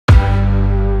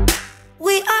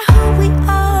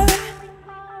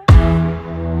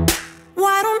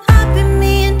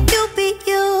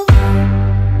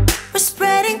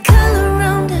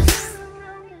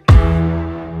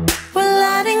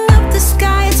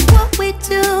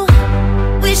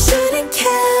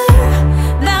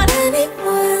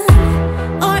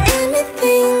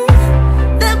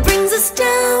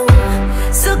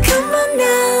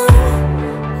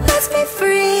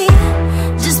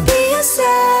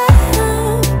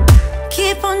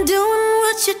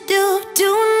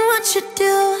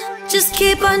Just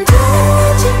keep on doing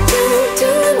what you do,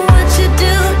 doing what you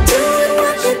do, doing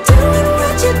what you do, doing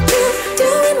what you do,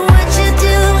 doing what you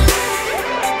do.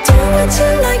 Do what you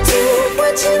like, do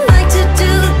what you like to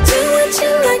do, do what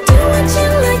you like, do what you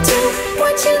like, do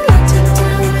what you like to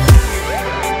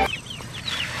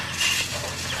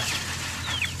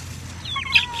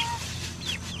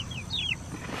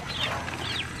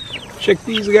do. Check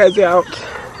these guys out.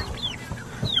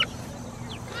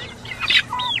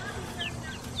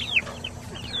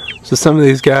 So some of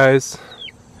these guys,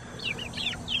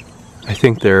 I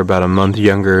think they're about a month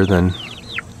younger than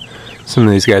some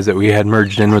of these guys that we had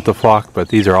merged in with the flock, but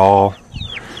these are all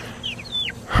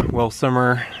well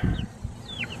summer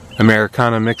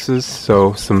Americana mixes,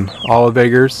 so some olive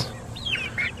eggers,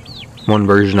 one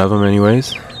version of them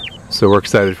anyways. So we're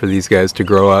excited for these guys to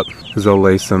grow up because they'll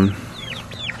lay some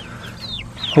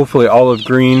hopefully olive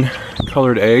green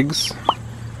colored eggs.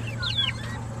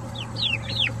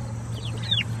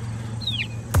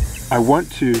 I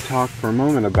want to talk for a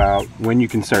moment about when you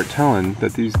can start telling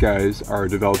that these guys are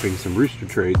developing some rooster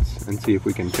traits and see if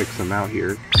we can pick some out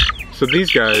here. So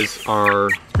these guys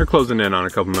they're closing in on a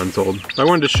couple months old. I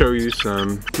wanted to show you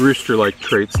some rooster-like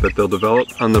traits that they'll develop.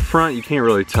 On the front, you can't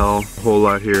really tell a whole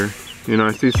lot here. You know,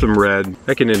 I see some red.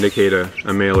 That can indicate a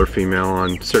male or female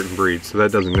on certain breeds, so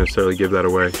that doesn't necessarily give that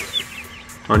away.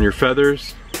 On your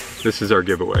feathers, this is our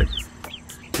giveaway.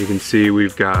 You can see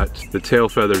we've got the tail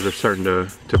feathers are starting to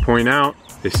point out.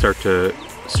 They start to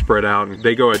spread out and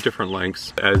they go at different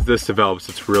lengths. As this develops,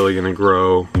 it's really gonna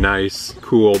grow a nice,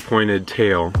 cool, pointed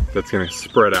tail that's gonna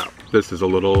spread out. This is a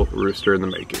little rooster in the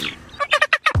making.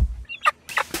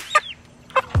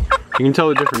 You can tell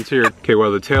the difference here. Okay,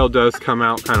 well the tail does come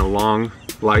out kind of long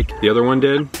like the other one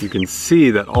did. You can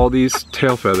see that all these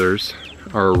tail feathers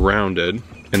are rounded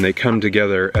and they come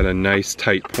together at a nice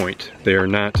tight point. They are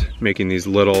not making these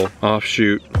little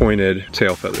offshoot pointed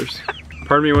tail feathers.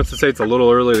 Part of me wants to say it's a little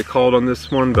early to call it on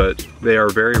this one, but they are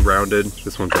very rounded.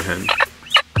 This one's a hen.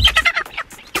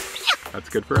 That's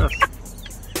good for us.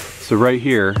 So right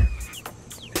here,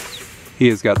 he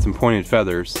has got some pointed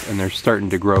feathers and they're starting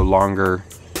to grow longer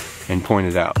and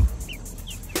pointed out.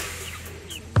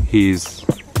 He's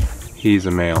a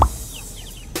male.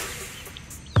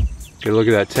 Okay, look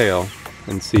at that tail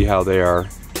and see how they are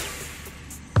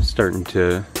starting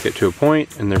to get to a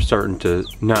point and they're starting to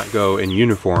not go in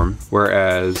uniform,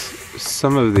 whereas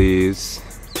some of these,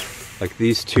 like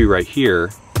these two right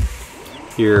here,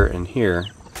 here and here,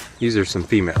 these are some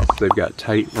females. They've got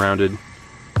tight rounded,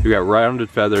 they've got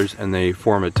rounded feathers and they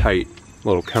form a tight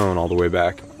little cone all the way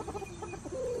back.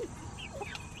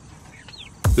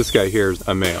 This guy here is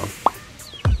a male.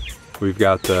 We've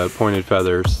got the pointed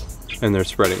feathers and they're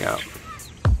spreading out.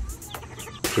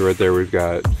 So right there we've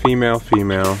got female,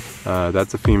 female,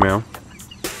 that's a female.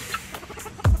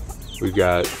 We've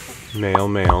got male,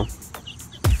 male.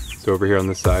 So over here on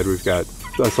this side we've got,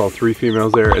 I saw 3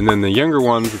 females there. And then the younger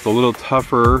ones, it's a little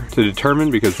tougher to determine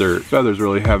because their feathers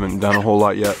really haven't done a whole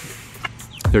lot yet.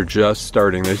 They're just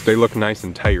starting. They look nice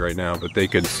and tight right now, but they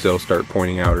could still start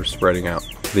pointing out or spreading out.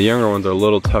 The younger ones are a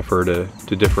little tougher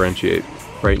to differentiate.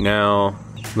 Right now,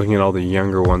 looking at all the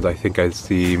younger ones, I think I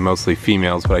see mostly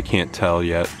females, but I can't tell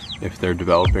yet if they're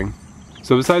developing.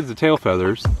 So besides the tail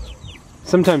feathers,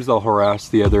 sometimes they'll harass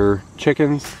the other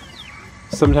chickens.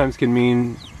 Sometimes can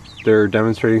mean they're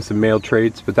demonstrating some male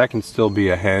traits, but that can still be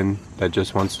a hen that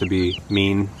just wants to be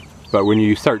mean. But when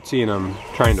you start seeing them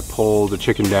trying to pull the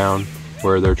chicken down,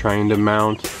 where they're trying to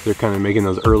mount, they're kind of making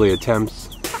those early attempts,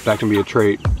 that can be a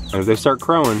trait. And if they start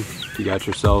crowing, you got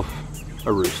yourself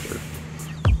a rooster.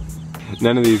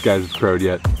 None of these guys have crowed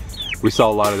yet. We saw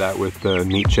a lot of that with the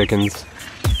meat chickens.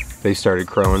 They started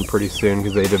crowing pretty soon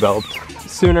because they developed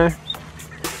sooner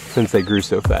since they grew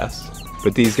so fast.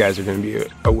 But these guys are going to be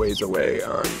a ways away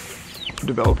on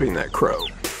developing that crow.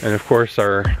 And of course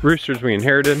our roosters we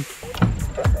inherited.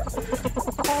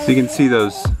 So you can see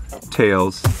those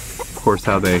tails, of course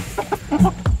how they,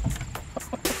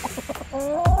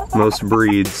 most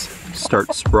breeds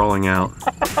start sprawling out.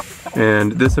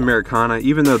 And this Americana,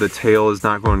 even though the tail is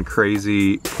not going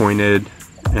crazy pointed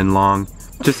and long,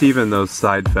 just even those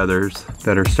side feathers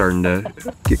that are starting to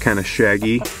get kind of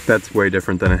shaggy, that's way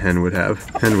different than a hen would have.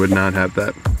 Hen would not have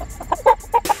that.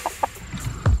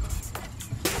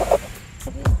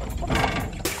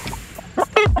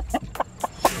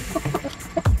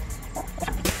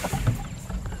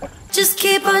 just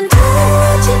keep on doing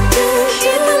what you do,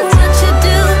 doing what you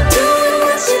do, doing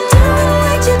what you do,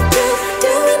 what you do,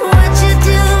 doing what you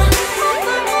do.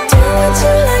 Do what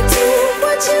you like to,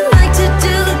 what you like to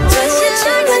do, what you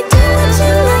like to,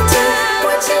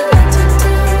 what you like to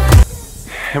do.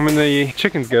 And when the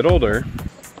chickens get older,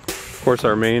 Of course,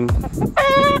 our main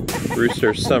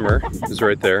rooster, Summer, is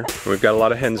right there. We've got a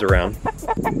lot of hens around.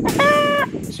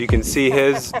 So you can see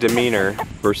his demeanor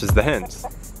versus the hens.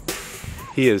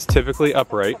 He is typically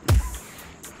upright.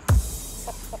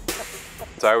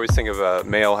 So I always think of a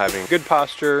male having good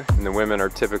posture, and the women are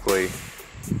typically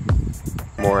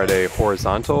more at a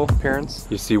horizontal appearance.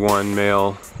 You see one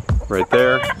male right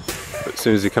there, but as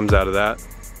soon as he comes out of that,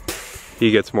 he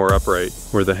gets more upright,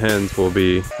 where the hens will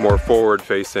be more forward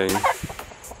facing.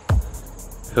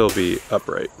 He'll be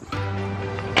upright.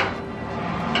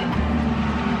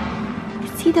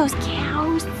 See those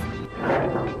cows?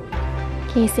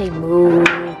 Can you say moo?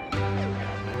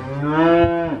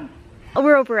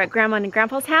 We're over at Grandma and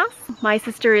Grandpa's house. My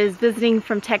sister is visiting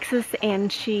from Texas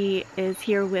and she is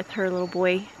here with her little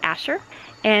boy, Asher.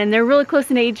 And they're really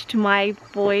close in age to my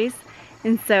boys.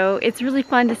 And so it's really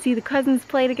fun to see the cousins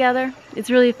play together.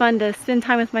 It's really fun to spend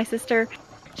time with my sister.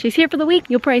 She's here for the week.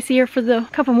 You'll probably see her for the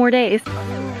couple more days.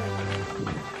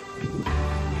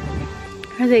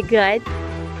 Are they good?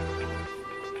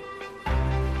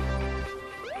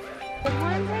 Good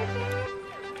ones right there.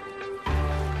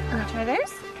 Wanna try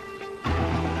theirs?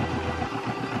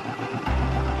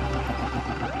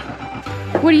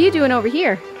 What are you doing over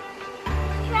here?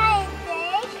 Try it,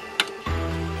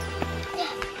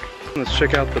 Let's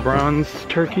check out the bronze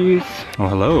turkeys. Oh,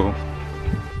 hello.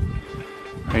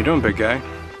 How you doing, big guy?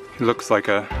 He looks like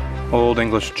a old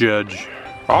English judge.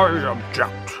 I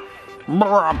object.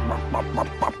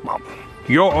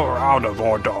 You're out of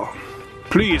order.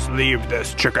 Please leave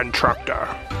this chicken tractor.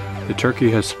 The turkey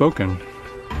has spoken.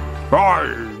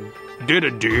 I did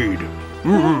indeed.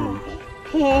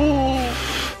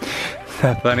 Is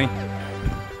that funny?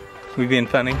 We being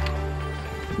funny?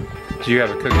 Do you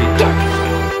have a cookie?